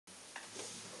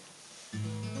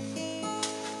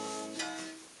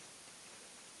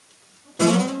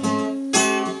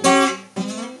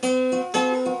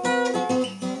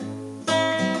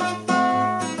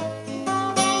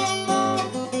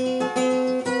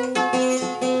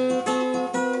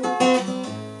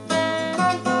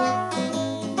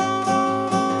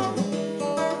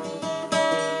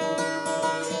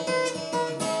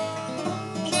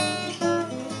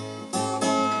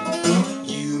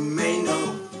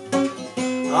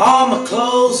all my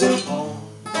clothes and pawn.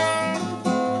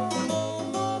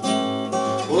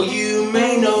 Well, you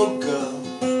may know,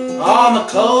 girl, all my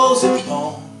clothes and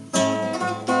pawn.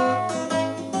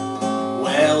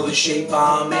 Well, the shape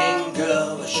I'm in,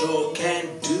 girl, I sure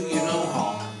can't do you no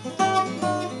harm.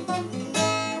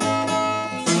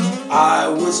 I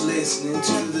was listening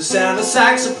to the sound of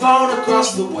saxophone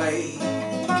across the way.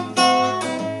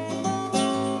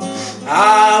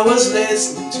 I was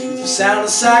listening to the sound of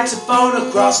saxophone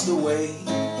across the way.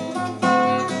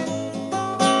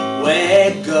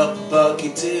 Wake up,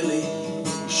 Bucky Tilly,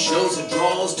 shows the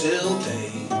draws till day.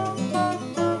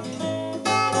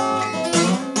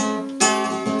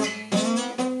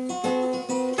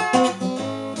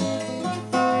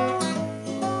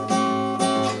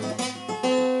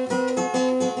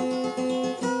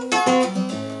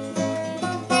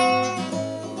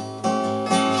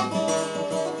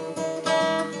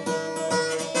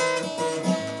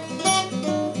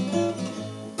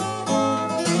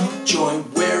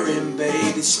 Joint wearing,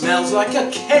 babe, it smells like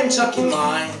a Kentucky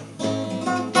mine.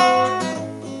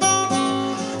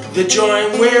 The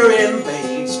joint wearing,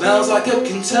 babe, smells like a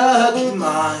Kentucky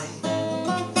mine.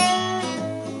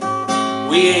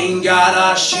 We ain't got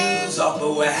our shoes off,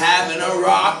 but we're having a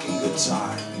rockin' good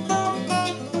time.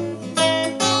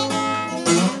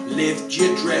 Lift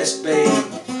your dress, babe,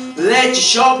 let your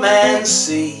short man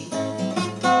see.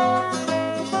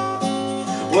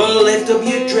 Well, lift up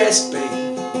your dress, babe,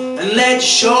 and let your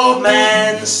short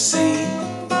man see.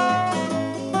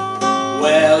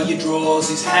 Well, your drawers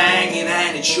is hanging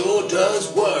and it sure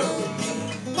does worry me.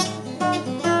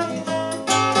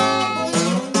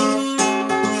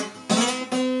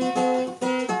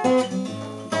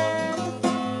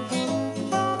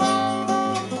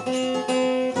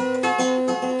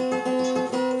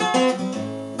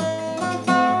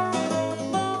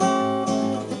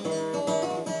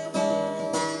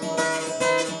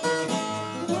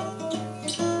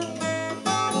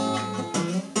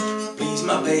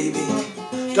 My baby,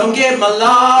 don't give my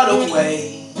lard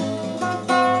away.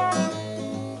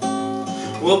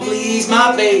 Well, please,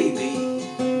 my baby,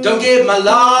 don't give my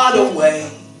lard away.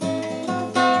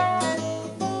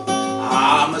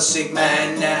 I'm a sick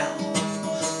man now,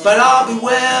 but I'll be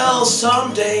well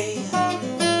someday.